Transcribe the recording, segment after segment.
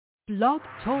Blog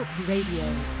Talk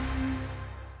Radio.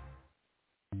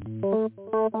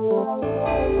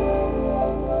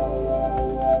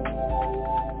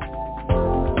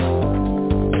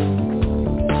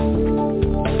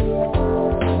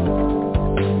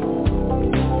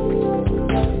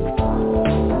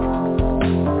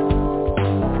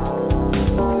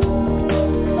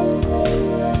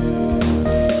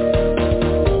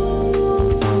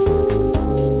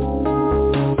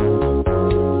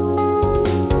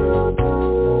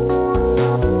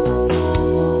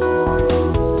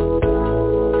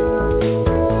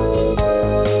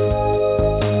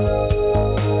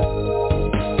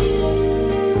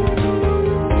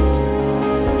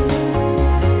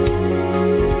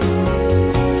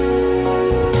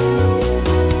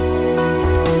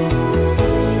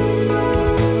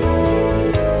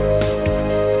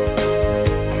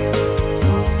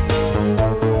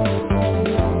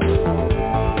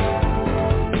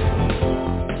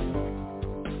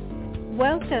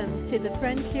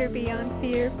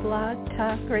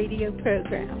 Radio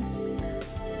program.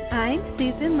 I'm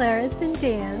Susan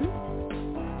Larison-Dans,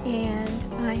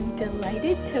 and I'm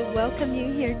delighted to welcome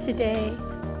you here today.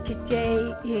 Today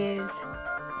is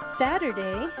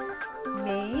Saturday,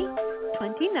 May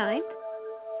 29th,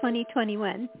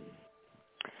 2021.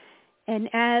 And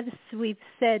as we've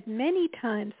said many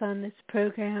times on this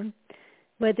program,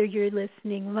 whether you're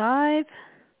listening live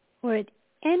or at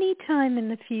any time in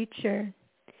the future,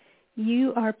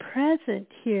 you are present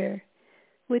here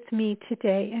with me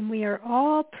today, and we are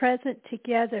all present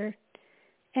together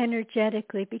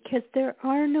energetically because there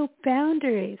are no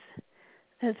boundaries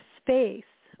of space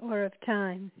or of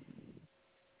time.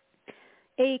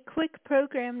 A quick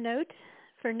program note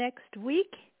for next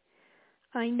week.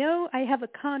 I know I have a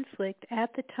conflict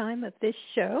at the time of this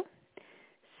show,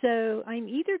 so I'm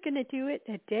either going to do it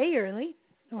a day early,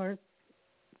 or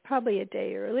probably a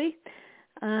day early,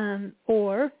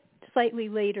 or slightly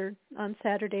later on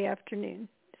Saturday afternoon.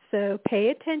 So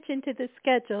pay attention to the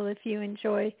schedule if you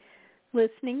enjoy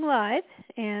listening live,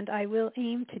 and I will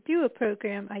aim to do a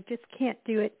program. I just can't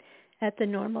do it at the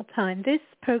normal time. This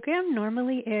program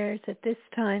normally airs at this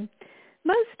time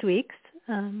most weeks,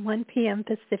 1 p.m.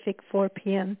 Pacific, 4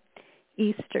 p.m.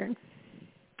 Eastern.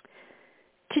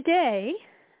 Today,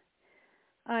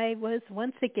 I was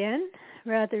once again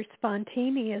rather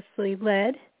spontaneously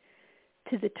led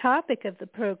to the topic of the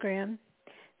program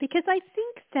because I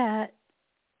think that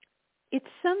it's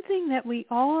something that we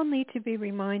all need to be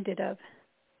reminded of,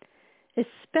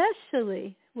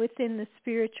 especially within the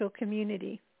spiritual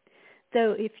community.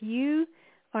 Though if you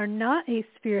are not a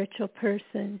spiritual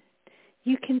person,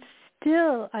 you can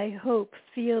still, I hope,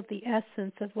 feel the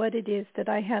essence of what it is that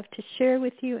I have to share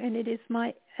with you, and it is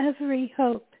my every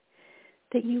hope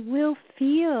that you will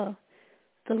feel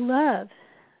the love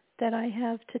that I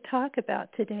have to talk about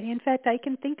today. In fact, I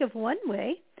can think of one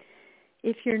way.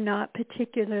 If you're not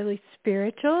particularly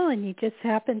spiritual and you just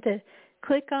happen to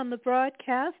click on the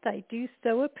broadcast, I do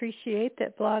so appreciate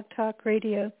that Blog Talk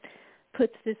Radio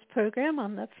puts this program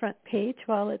on the front page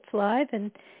while it's live, and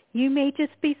you may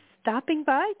just be stopping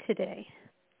by today.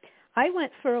 I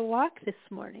went for a walk this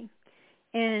morning,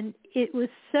 and it was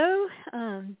so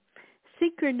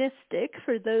synchronistic,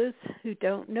 for those who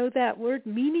don't know that word,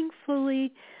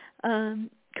 meaningfully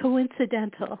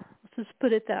coincidental. Let's just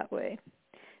put it that way.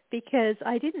 Because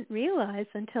I didn't realize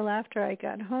until after I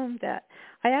got home that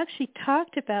I actually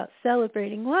talked about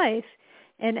celebrating life,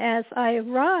 and as I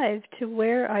arrived to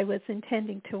where I was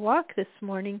intending to walk this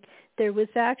morning, there was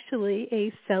actually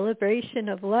a celebration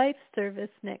of life service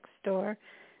next door,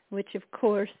 which of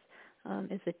course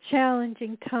is a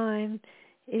challenging time,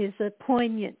 is a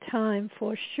poignant time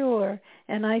for sure,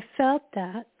 and I felt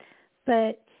that.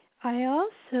 But I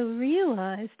also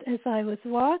realized as I was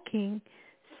walking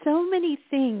so many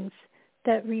things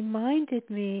that reminded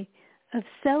me of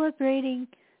celebrating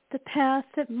the path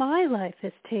that my life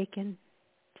has taken.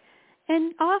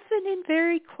 And often in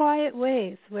very quiet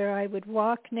ways, where I would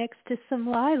walk next to some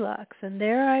lilacs, and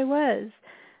there I was.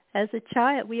 As a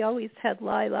child, we always had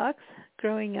lilacs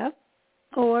growing up,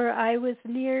 or I was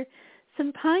near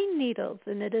some pine needles,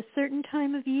 and at a certain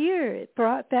time of year, it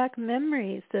brought back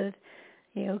memories of,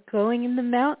 going in the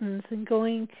mountains and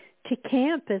going to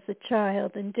camp as a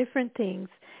child and different things.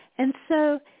 And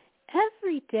so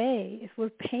every day, if we're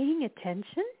paying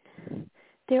attention,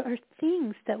 there are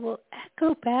things that will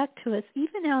echo back to us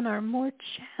even on our more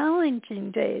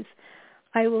challenging days.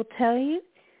 I will tell you,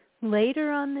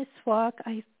 later on this walk,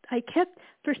 I kept,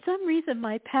 for some reason,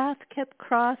 my path kept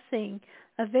crossing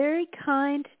a very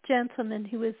kind gentleman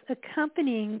who was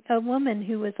accompanying a woman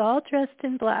who was all dressed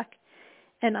in black.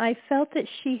 And I felt that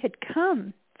she had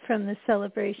come from the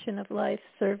Celebration of Life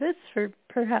service for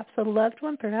perhaps a loved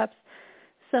one, perhaps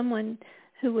someone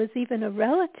who was even a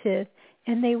relative,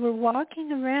 and they were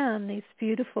walking around these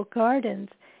beautiful gardens,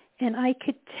 and I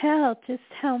could tell just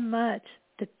how much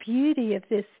the beauty of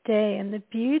this day and the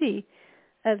beauty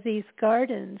of these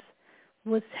gardens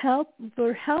were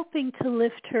helping to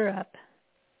lift her up.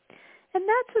 And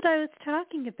that's what I was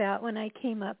talking about when I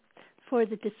came up for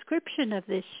the description of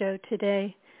this show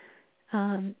today,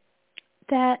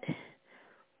 that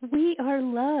we are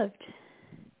loved.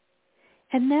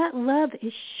 And that love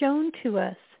is shown to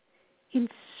us in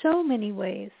so many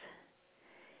ways,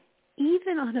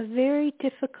 even on a very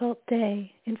difficult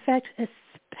day. In fact,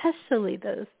 especially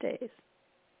those days.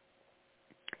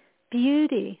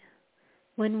 Beauty,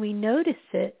 when we notice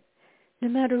it, no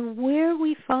matter where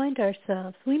we find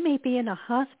ourselves, we may be in a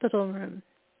hospital room.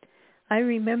 I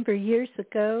remember years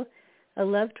ago, a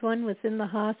loved one was in the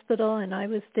hospital, and I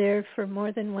was there for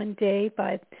more than one day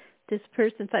by this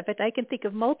person's side. But I can think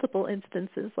of multiple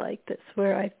instances like this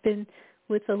where I've been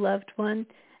with a loved one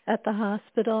at the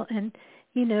hospital, and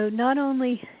not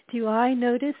only do I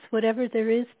notice whatever there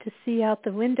is to see out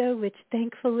the window, which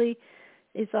thankfully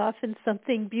is often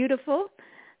something beautiful,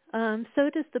 so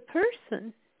does the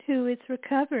person who is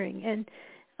recovering.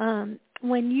 And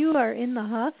when you are in the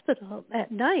hospital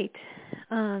at night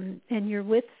and you're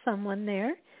with someone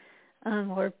there,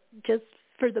 or just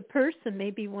for the person,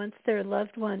 maybe once their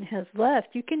loved one has left,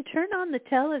 you can turn on the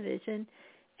television,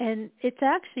 and it's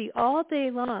actually all day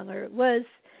long, or it was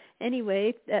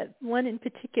anyway, at one in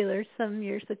particular some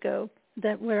years ago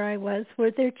where I was,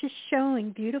 where they're just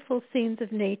showing beautiful scenes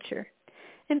of nature.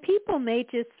 And people may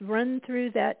just run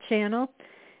through that channel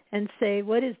and say,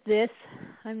 what is this?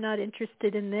 I'm not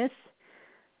interested in this.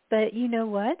 But you know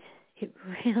what? It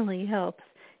really helps.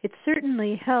 It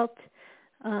certainly helped.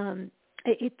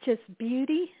 It just,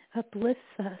 beauty uplifts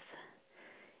us.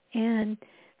 And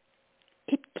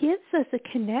it gives us a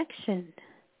connection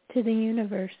to the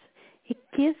universe. It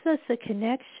gives us a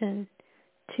connection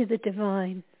to the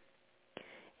divine.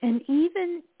 And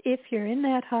even if you're in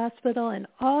that hospital and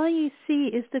all you see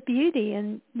is the beauty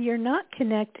and you're not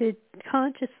connected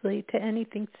consciously to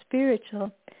anything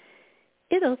spiritual,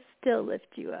 it'll still lift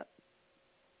you up.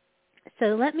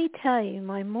 So let me tell you,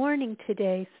 my morning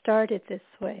today started this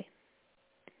way.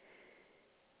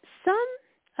 Some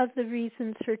of the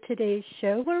reasons for today's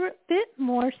show were a bit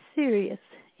more serious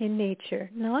in nature,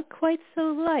 not quite so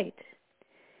light.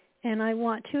 And I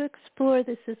want to explore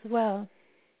this as well.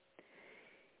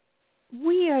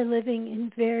 We are living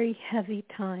in very heavy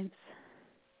times,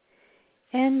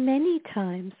 and many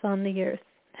times on the earth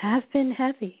have been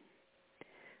heavy.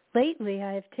 Lately,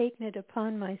 I have taken it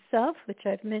upon myself, which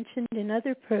I've mentioned in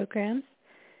other programs,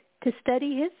 to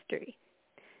study history.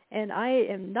 And I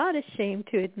am not ashamed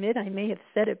to admit, I may have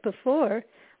said it before,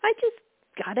 I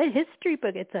just got a history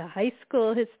book. It's a high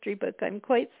school history book, I'm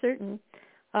quite certain,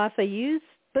 off a used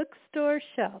bookstore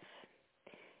shelf.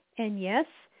 And yes,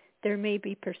 there may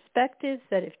be perspectives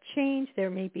that have changed. There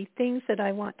may be things that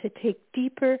I want to take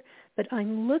deeper, but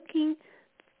I'm looking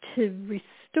to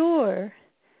restore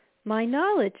my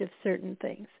knowledge of certain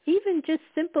things, even just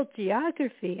simple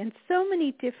geography and so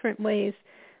many different ways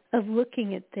of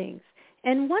looking at things.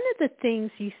 And one of the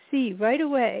things you see right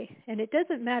away, and it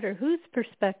doesn't matter whose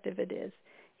perspective it is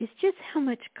just how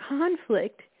much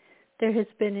conflict there has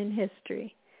been in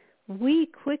history. We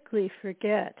quickly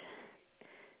forget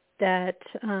that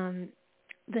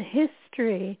the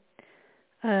history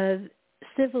of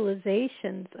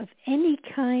civilizations, of any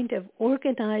kind of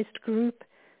organized group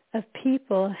of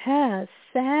people, has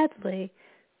sadly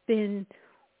been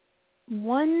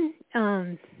one,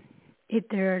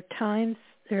 there are times,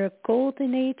 there are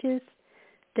golden ages,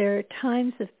 there are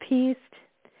times of peace,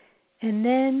 and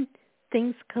then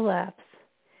things collapse.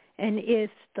 And if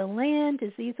the land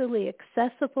is easily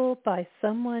accessible by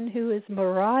someone who is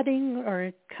marauding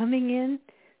or coming in,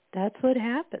 that's what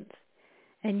happens.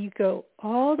 And you go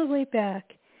all the way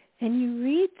back and you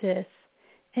read this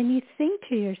and you think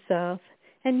to yourself,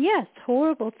 and yes,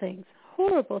 horrible things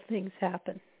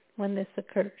happen when this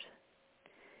occurs.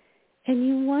 And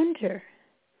you wonder,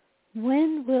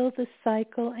 when will the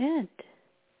cycle end?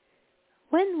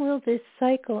 When will this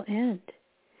cycle end?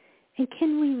 And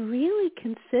can we really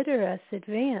consider us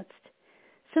advanced?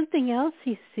 Something else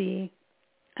you see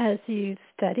as you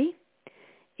study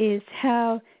is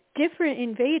how different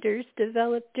invaders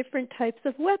developed different types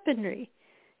of weaponry.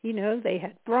 They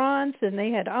had bronze and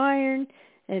they had iron,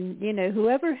 and,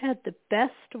 whoever had the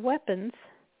best weapons,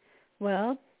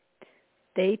 well,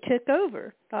 they took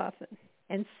over often.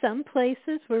 And some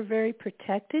places were very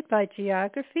protected by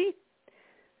geography,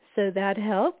 so that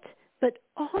helped. But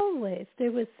always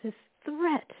there was this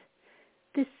threat,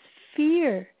 this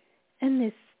fear, and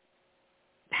this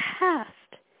past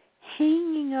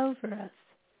hanging over us.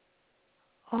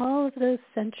 All of those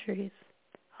centuries,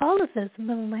 all of those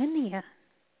millennia.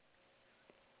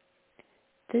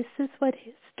 This is what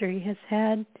history has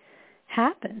had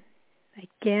happen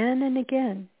again and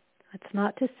again. It's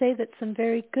not to say that some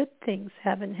very good things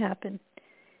haven't happened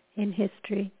in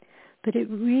history, but it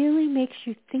really makes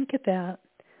you think about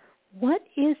what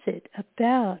is it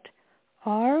about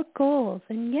our goals.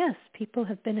 And yes, people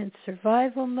have been in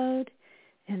survival mode,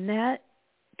 and that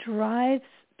drives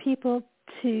people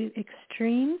to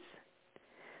extremes.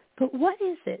 But what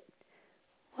is it?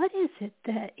 What is it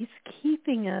that is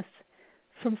keeping us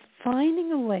from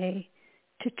finding a way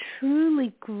to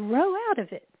truly grow out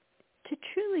of it, to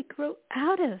truly grow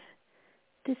out of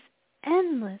this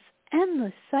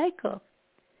endless cycle?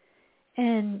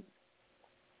 And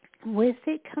with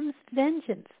it comes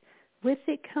vengeance. With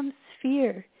it comes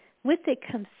fear. With it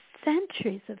comes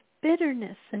centuries of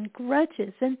bitterness and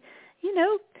grudges. And,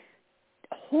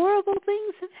 horrible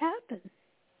things have happened.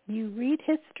 You read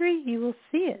history, you will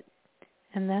see it.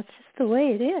 And that's just the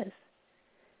way it is.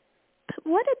 But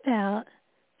what about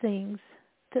things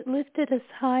that lifted us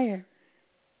higher?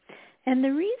 And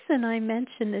the reason I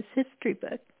mention this history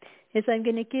book is I'm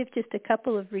going to give just a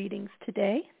couple of readings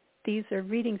today. These are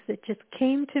readings that just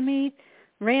came to me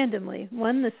randomly.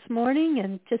 One this morning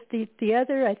and just the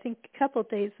other, I think, a couple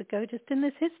days ago, just in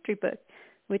this history book,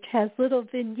 which has little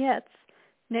vignettes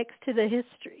next to the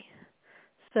history.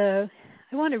 So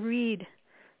I want to read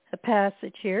a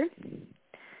passage here.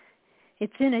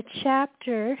 It's in a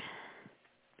chapter.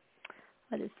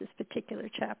 What is this particular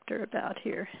chapter about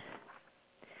here?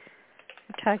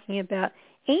 We're talking about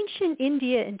ancient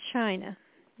India and China.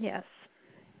 Yes.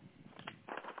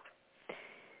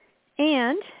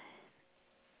 And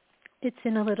it's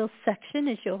in a little section,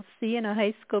 as you'll see in a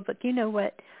high school book. You know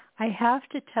what? I have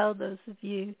to tell those of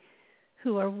you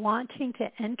who are wanting to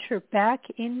enter back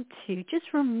into just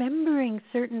remembering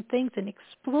certain things and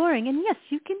exploring. And yes,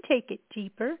 you can take it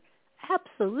deeper.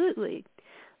 Absolutely.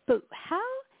 But how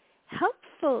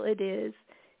helpful it is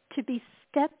to be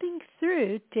stepping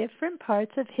through different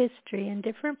parts of history and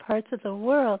different parts of the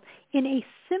world in a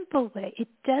simple way. It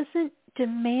doesn't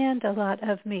demand a lot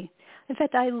of me. In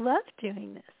fact, I love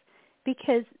doing this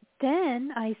because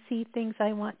then I see things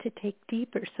I want to take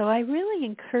deeper. So I really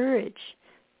encourage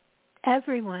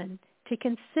everyone to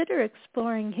consider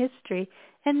exploring history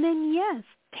and then, yes,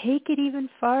 take it even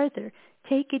farther,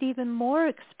 take it even more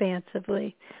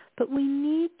expansively. But we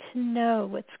need to know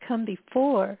what's come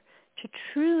before to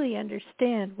truly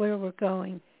understand where we're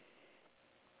going.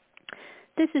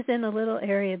 This is in a little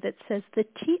area that says the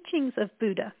teachings of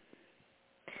Buddha.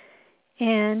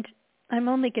 And I'm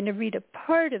only going to read a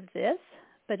part of this,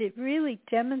 but it really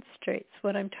demonstrates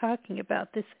what I'm talking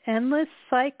about, this endless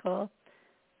cycle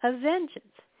of vengeance.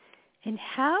 And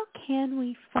how can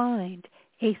we find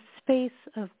a space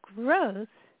of growth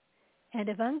and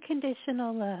of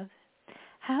unconditional love?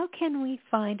 How can we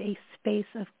find a space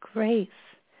of grace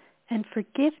and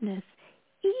forgiveness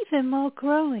even while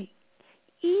growing,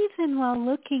 even while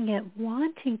looking at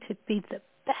wanting to be the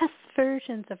best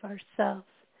versions of ourselves,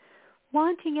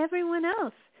 wanting everyone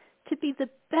else to be the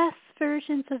best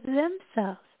versions of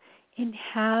themselves? And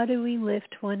how do we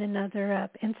lift one another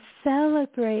up and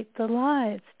celebrate the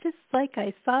lives, just like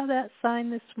I saw that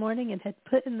sign this morning and had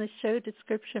put in the show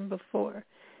description before.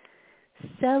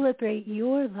 Celebrate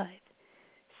your life.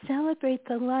 Celebrate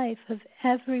the life of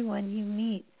everyone you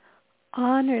meet.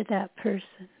 Honor that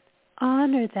person.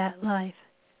 Honor that life.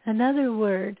 Another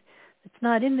word that's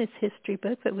not in this history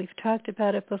book, but we've talked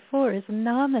about it before, is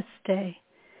namaste.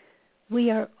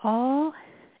 We are all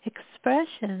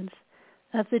expressions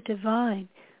of the divine.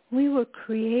 We were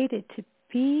created to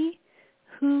be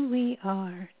who we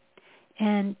are.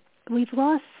 And we've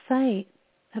lost sight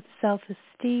of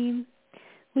self-esteem.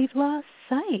 We've lost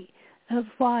sight of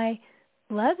why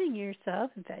loving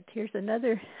yourself, in fact, here's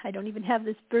another, I don't even have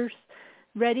this verse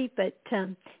ready, but,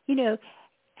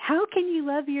 how can you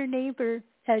love your neighbor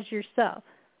as yourself?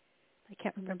 I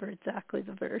can't remember exactly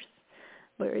the verse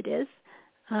where it is.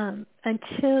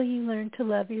 Until you learn to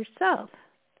love yourself.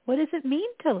 What does it mean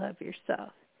to love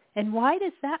yourself? And why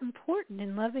is that important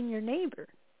in loving your neighbor?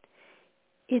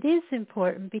 It is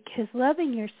important because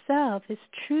loving yourself is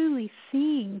truly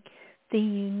seeing the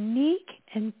unique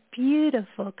and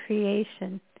beautiful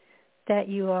creation that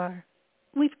you are.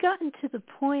 We've gotten to the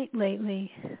point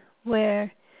lately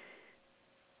where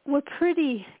we're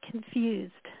pretty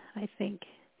confused, I think.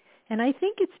 And I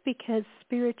think it's because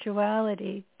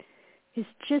spirituality is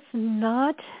just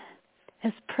not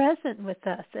as present with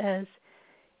us as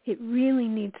it really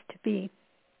needs to be.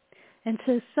 And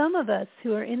so some of us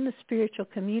who are in the spiritual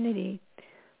community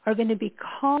are going to be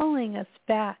calling us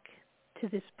back to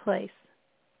this place,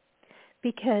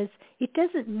 because it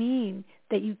doesn't mean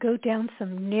that you go down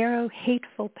some narrow,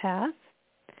 hateful path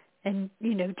and,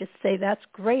 just say, that's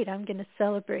great, I'm going to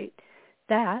celebrate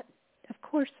that. Of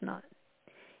course not.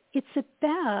 It's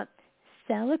about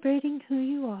celebrating who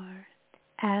you are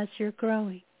as you're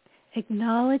growing,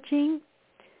 acknowledging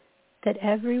that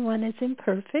everyone is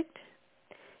imperfect,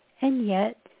 and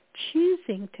yet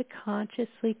choosing to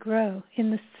consciously grow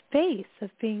in the space of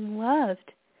being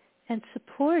loved and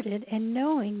supported, and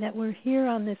knowing that we're here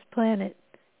on this planet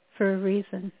for a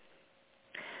reason.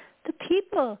 The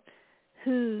people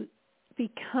who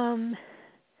become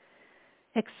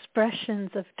expressions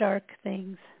of dark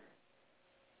things,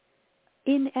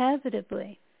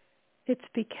 inevitably, it's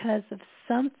because of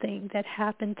something that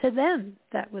happened to them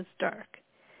that was dark.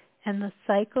 And the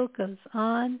cycle goes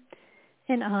on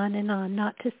and on and on.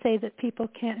 Not to say that people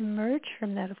can't emerge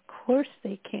from that. Of course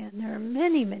they can. There are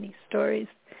many, many stories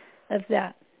of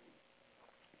that.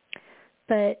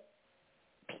 But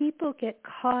people get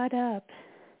caught up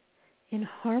in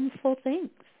harmful things.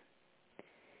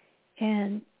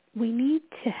 And we need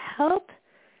to help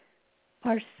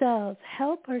ourselves,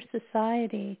 help our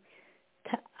society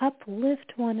to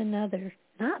uplift one another,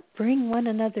 not bring one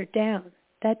another down.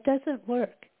 That doesn't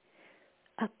work.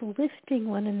 Uplifting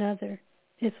one another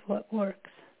is what works.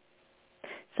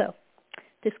 So,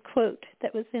 this quote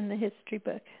that was in the history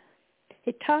book,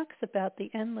 it talks about the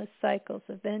endless cycles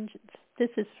of vengeance. This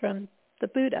is from the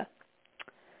Buddha.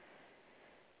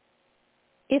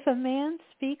 If a man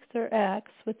speaks or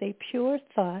acts with a pure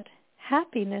thought,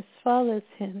 happiness follows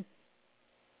him.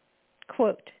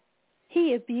 Quote,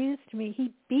 he abused me,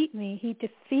 he beat me, he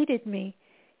defeated me,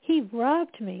 he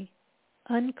robbed me,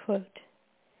 unquote.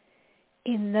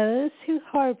 In those who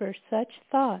harbor such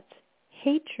thoughts,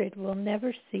 hatred will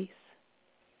never cease.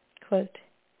 Quote,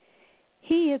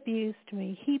 he abused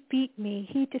me, he beat me,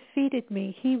 he defeated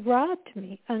me, he robbed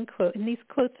me, unquote. And these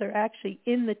quotes are actually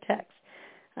in the text.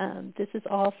 This is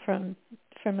all from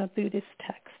a Buddhist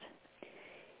text.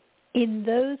 In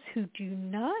those who do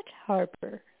not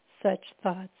harbor such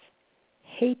thoughts,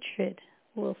 hatred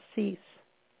will cease.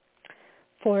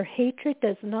 For hatred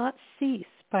does not cease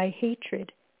by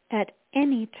hatred at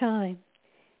any time.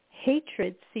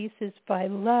 Hatred ceases by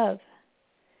love.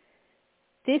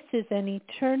 This is an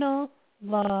eternal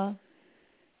law.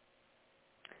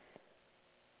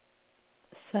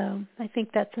 So I think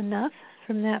that's enough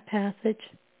from that passage.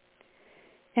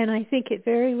 And I think it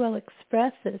very well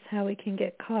expresses how we can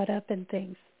get caught up in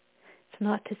things. It's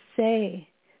not to say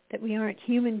that we aren't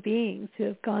human beings who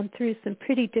have gone through some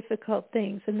pretty difficult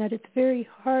things, and that it's very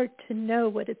hard to know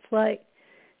what it's like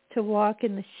to walk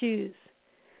in the shoes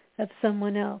of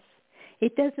someone else.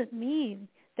 It doesn't mean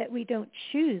that we don't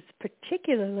choose,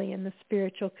 particularly in the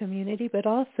spiritual community, but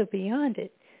also beyond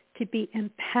it, to be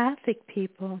empathic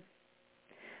people.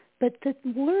 But the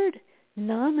word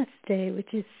namaste,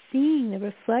 which is seeing the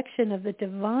reflection of the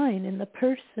divine in the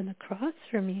person across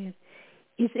from you,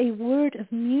 is a word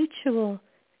of mutual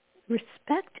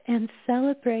respect and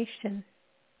celebration,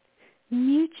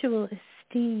 mutual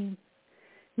esteem,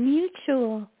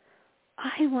 mutual,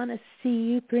 I want to see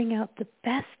you bring out the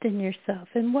best in yourself,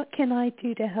 and what can I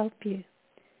do to help you?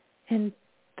 And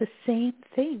the same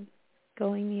thing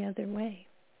going the other way.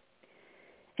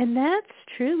 And that's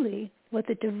truly what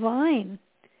the divine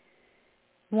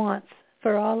wants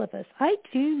for all of us. I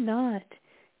do not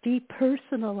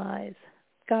depersonalize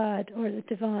God or the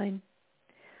divine.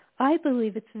 I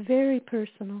believe it's very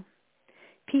personal.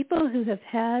 People who have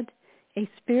had a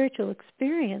spiritual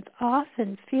experience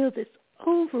often feel this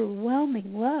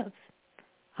overwhelming love.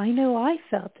 I know I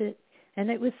felt it,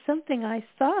 and it was something I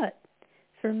sought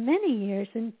for many years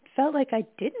and felt like I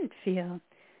didn't feel.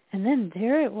 And then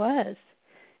there it was.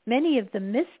 Many of the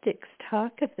mystics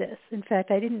talk of this. In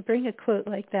fact, I didn't bring a quote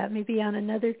like that. Maybe on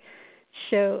another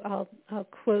show I'll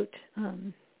quote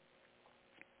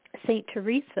Saint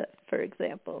Teresa, for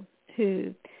example,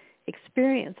 who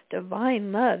experienced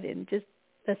divine love in just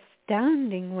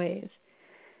astounding ways.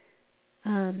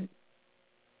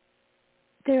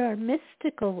 There are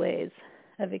mystical ways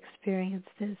of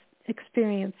experiencing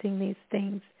these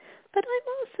things, but I'm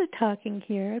also talking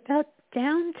here about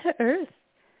down-to-earth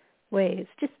ways,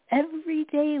 just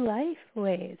everyday life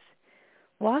ways.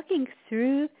 Walking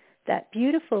through that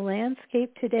beautiful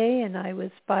landscape today, and I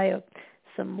was by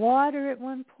some water at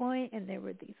one point, and there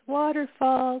were these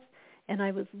waterfalls, and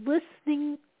I was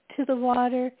listening to the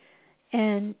water,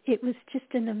 and it was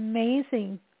just an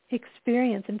amazing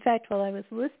experience. In fact, while I was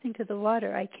listening to the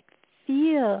water, I could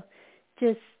feel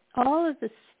just all of the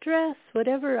stress,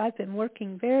 whatever. I've been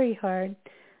working very hard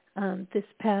this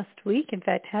past week. In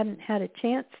fact, hadn't had a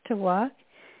chance to walk.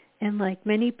 And like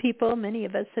many people, many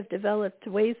of us have developed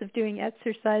ways of doing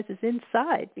exercises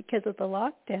inside because of the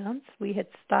lockdowns. We had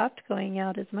stopped going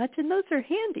out as much, and those are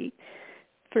handy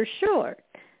for sure.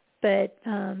 But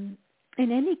in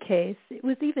any case, it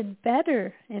was even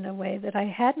better in a way that I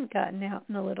hadn't gotten out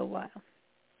in a little while.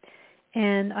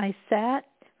 And I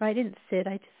didn't sit,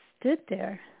 I just stood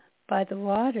there by the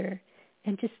water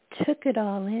and just took it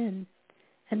all in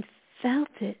and felt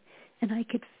it. And I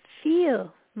could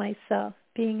feel myself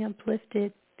being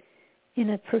uplifted in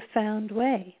a profound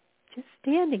way, just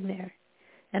standing there.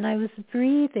 And I was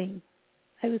breathing.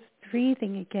 I was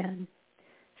breathing again,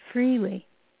 freely.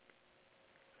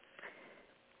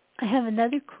 I have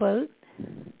another quote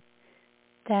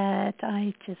that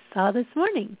I just saw this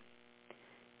morning,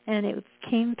 and it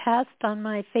came past on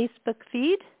my Facebook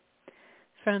feed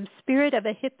from Spirit of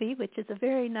a Hippie, which is a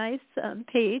very nice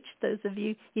page. Those of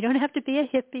you don't have to be a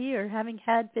hippie or having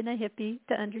been a hippie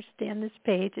to understand this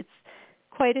page. It's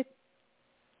quite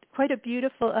a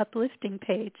beautiful, uplifting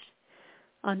page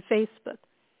on Facebook.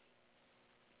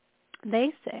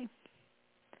 They say,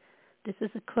 this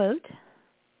is a quote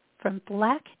from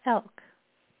Black Elk: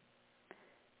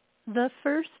 "The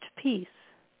first piece,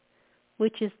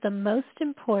 which is the most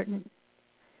important,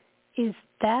 is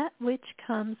that which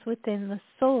comes within the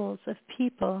souls of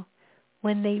people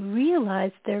when they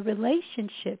realize their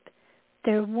relationship,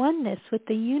 their oneness with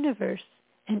the universe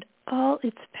and all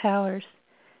its powers,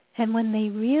 and when they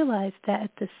realize that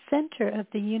at the center of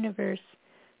the universe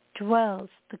dwells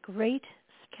the great,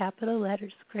 capital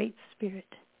letters, Great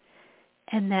Spirit,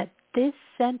 and that this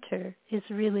center is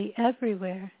really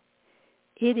everywhere.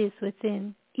 It is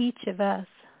within each of us."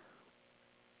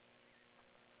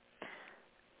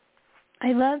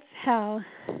 I love how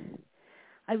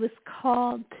I was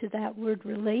called to that word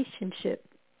relationship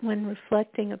when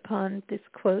reflecting upon this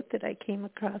quote that I came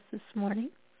across this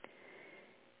morning.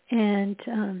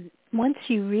 And once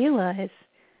you realize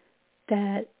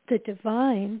that the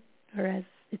divine, or as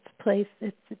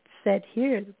it's said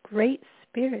here, the Great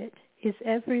Spirit is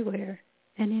everywhere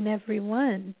and in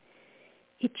everyone,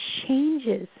 it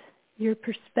changes your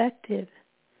perspective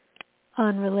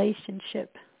on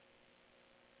relationship.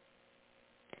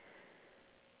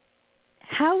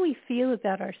 How we feel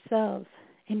about ourselves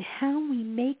and how we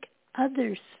make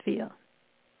others feel.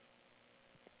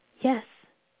 Yes,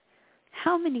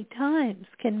 how many times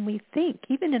can we think,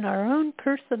 even in our own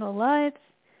personal lives,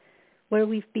 where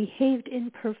we've behaved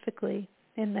imperfectly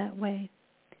in that way,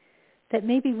 that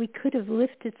maybe we could have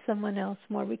lifted someone else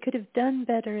more, we could have done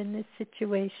better in this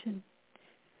situation.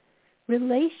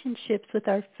 Relationships with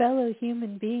our fellow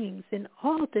human beings in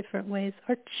all different ways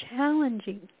are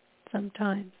challenging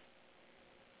sometimes.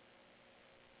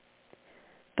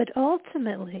 But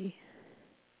ultimately,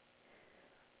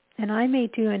 and I may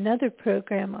do another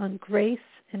program on grace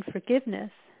and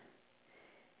forgiveness,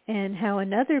 and how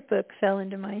another book fell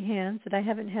into my hands that I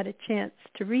haven't had a chance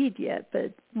to read yet,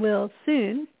 but will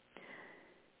soon,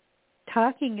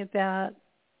 talking about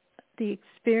the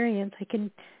experience. I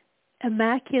can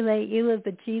Immaculate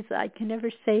Ilibagiza. I can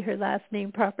never say her last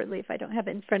name properly if I don't have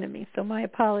it in front of me, so my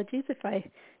apologies if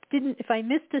I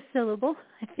missed a syllable.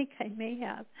 I think I may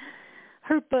have.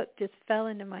 Her book just fell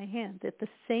into my hands at the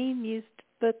same used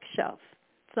bookshelf.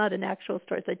 It's not an actual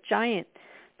store. It's a giant.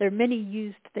 There are many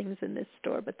used things in this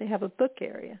store, but they have a book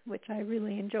area, which I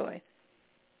really enjoy.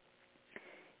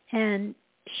 And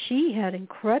she had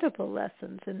incredible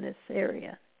lessons in this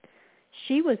area.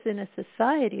 She was in a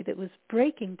society that was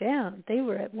breaking down. They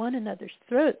were at one another's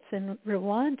throats in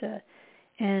Rwanda,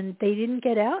 and they didn't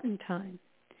get out in time.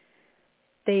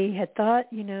 They had thought,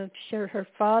 her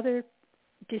father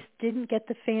just didn't get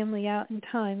the family out in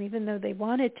time, even though they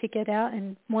wanted to get out.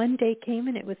 And one day came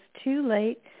and it was too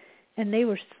late, and they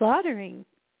were slaughtering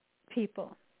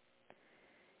people.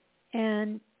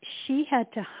 And she had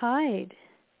to hide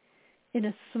in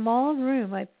a small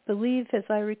room. I believe, as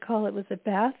I recall, it was a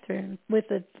bathroom with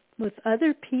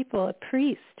other people. A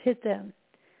priest hid them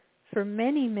for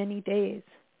many, many days.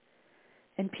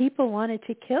 And people wanted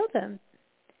to kill them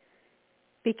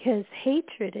because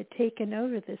hatred had taken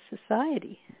over this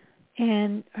society.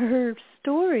 And her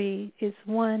story is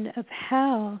one of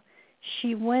how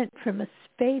she went from a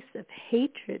space of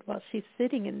hatred while she's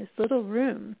sitting in this little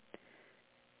room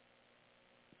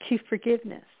to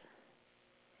forgiveness,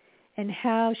 and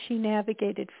how she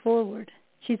navigated forward.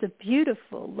 She's a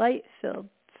beautiful, light-filled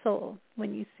soul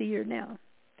when you see her now.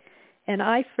 And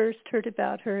I first heard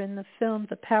about her in the film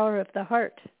The Power of the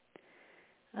Heart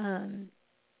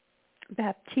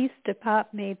Baptista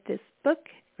Pop made this book,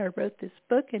 or wrote this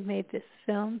book and made this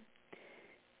film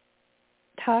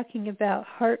talking about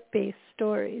heart-based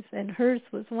stories, and hers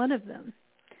was one of them.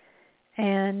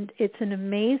 And it's an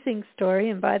amazing story,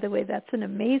 and by the way, that's an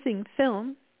amazing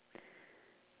film,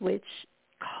 which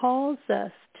calls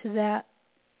us to that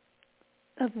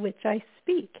of which I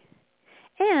speak.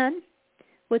 And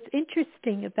what's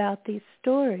interesting about these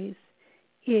stories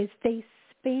is they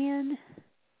span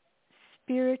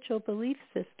spiritual belief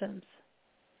systems.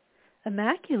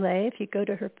 Immaculée, if you go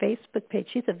to her Facebook page,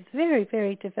 she's a very,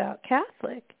 very devout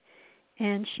Catholic,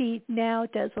 and she now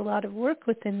does a lot of work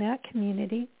within that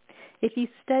community. If you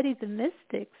study the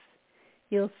mystics,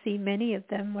 you'll see many of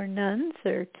them were nuns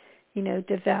or,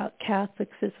 devout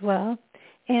Catholics as well.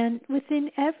 And within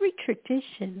every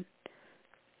tradition,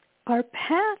 our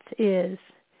path is,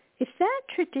 if that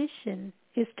tradition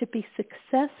is to be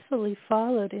successfully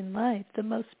followed in life, the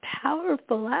most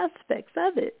powerful aspects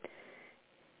of it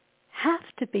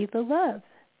have to be the love,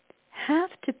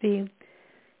 have to be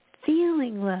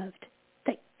feeling loved,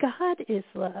 that God is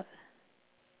love.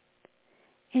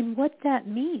 And what that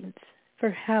means for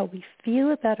how we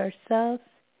feel about ourselves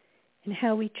and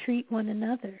how we treat one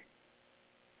another.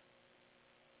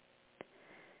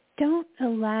 Don't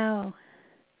allow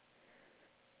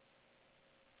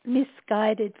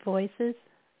misguided voices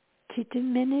to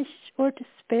diminish or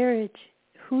disparage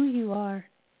who you are.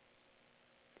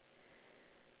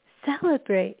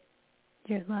 Celebrate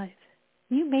your life.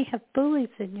 You may have bullies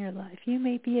in your life. You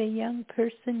may be a young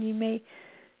person. You may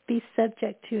be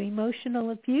subject to emotional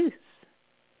abuse.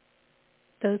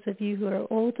 Those of you who are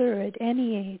older or at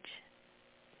any age.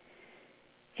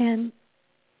 And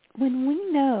when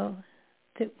we know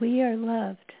that we are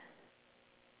loved,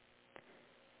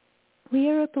 we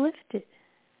are uplifted.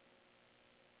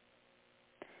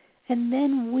 And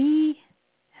then we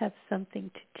have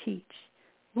something to teach.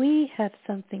 We have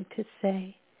something to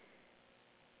say.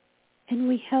 And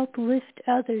we help lift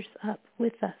others up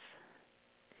with us.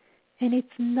 And it's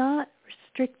not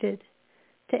restricted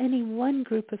to any one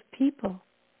group of people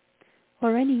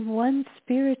or any one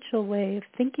spiritual way of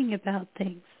thinking about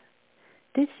things.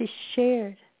 This is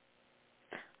shared.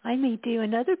 I may do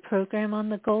another program on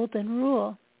the Golden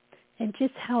Rule and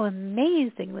just how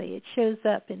amazingly it shows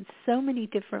up in so many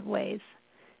different ways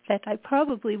that I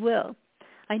probably will.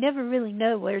 I never really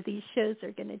know where these shows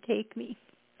are going to take me.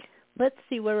 Let's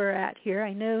see where we're at here.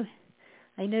 I know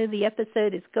the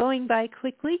episode is going by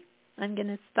quickly. I'm going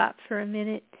to stop for a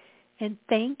minute and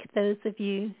thank those of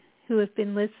you who have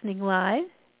been listening live.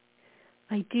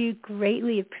 I do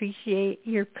greatly appreciate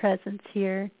your presence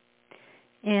here.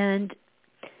 And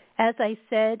as I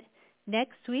said,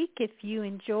 next week, if you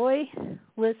enjoy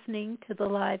listening to the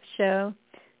live show,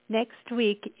 next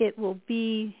week it will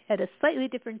be at a slightly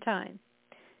different time.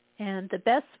 And the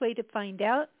best way to find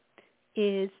out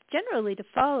is generally to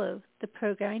follow the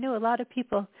program. I know a lot of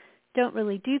people don't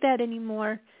really do that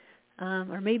anymore,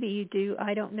 or maybe you do,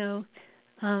 I don't know.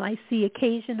 I see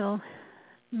occasional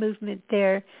movement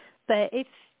there. But if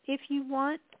you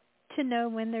want to know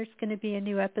when there's going to be a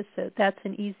new episode, that's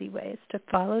an easy way, is to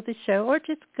follow the show or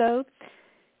just go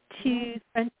to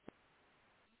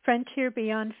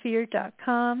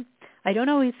frontierbeyondfear.com. I don't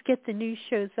always get the new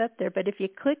shows up there, but if you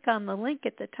click on the link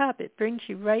at the top, it brings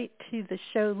you right to the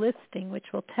show listing, which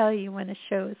will tell you when a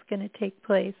show is going to take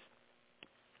place.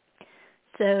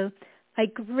 So I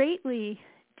greatly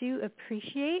do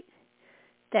appreciate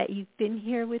that you've been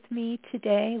here with me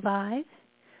today live,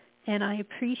 and I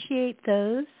appreciate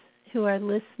those who are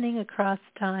listening across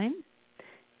time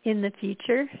in the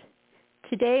future.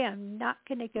 Today I'm not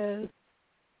going to go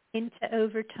into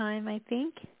overtime, I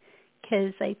think,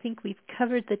 because I think we've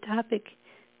covered the topic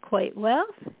quite well.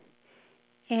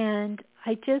 And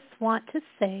I just want to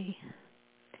say,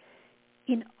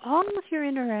 in all of your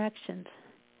interactions,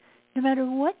 no matter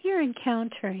what you're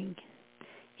encountering,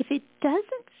 if it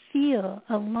doesn't feel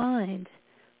aligned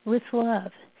with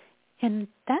love, and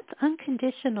that's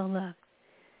unconditional love,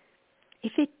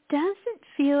 if it doesn't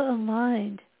feel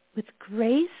aligned with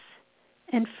grace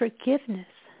and forgiveness,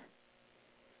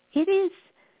 it is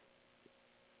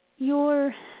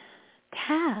your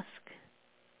task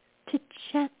to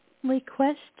gently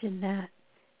question that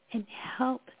and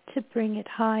help to bring it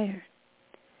higher.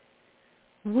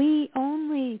 We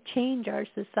only change our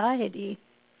society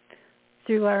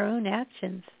through our own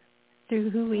actions, through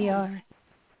who we are.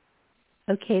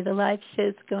 Okay, the live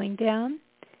show's going down,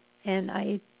 and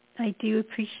I do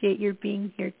appreciate your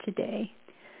being here today.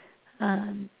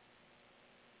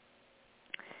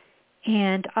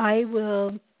 And I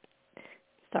will,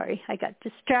 sorry, I got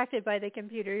distracted by the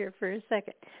computer here for a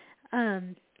second.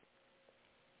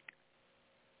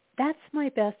 That's my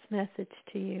best message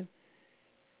to you.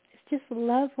 Is just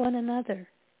love one another.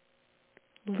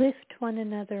 Lift one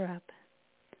another up.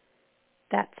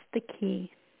 That's the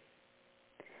key.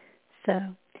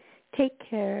 So take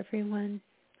care, everyone.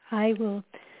 I will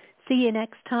see you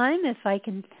next time if I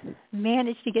can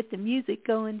manage to get the music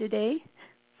going today.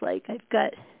 It's like I've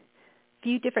got a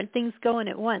few different things going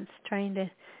at once, trying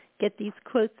to get these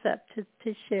quotes up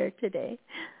to share today.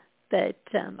 But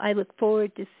I look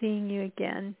forward to seeing you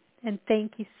again. And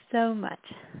thank you so much.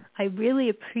 I really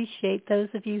appreciate those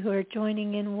of you who are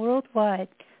joining in worldwide,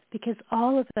 because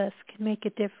all of us can make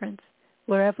a difference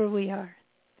wherever we are.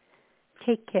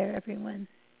 Take care, everyone.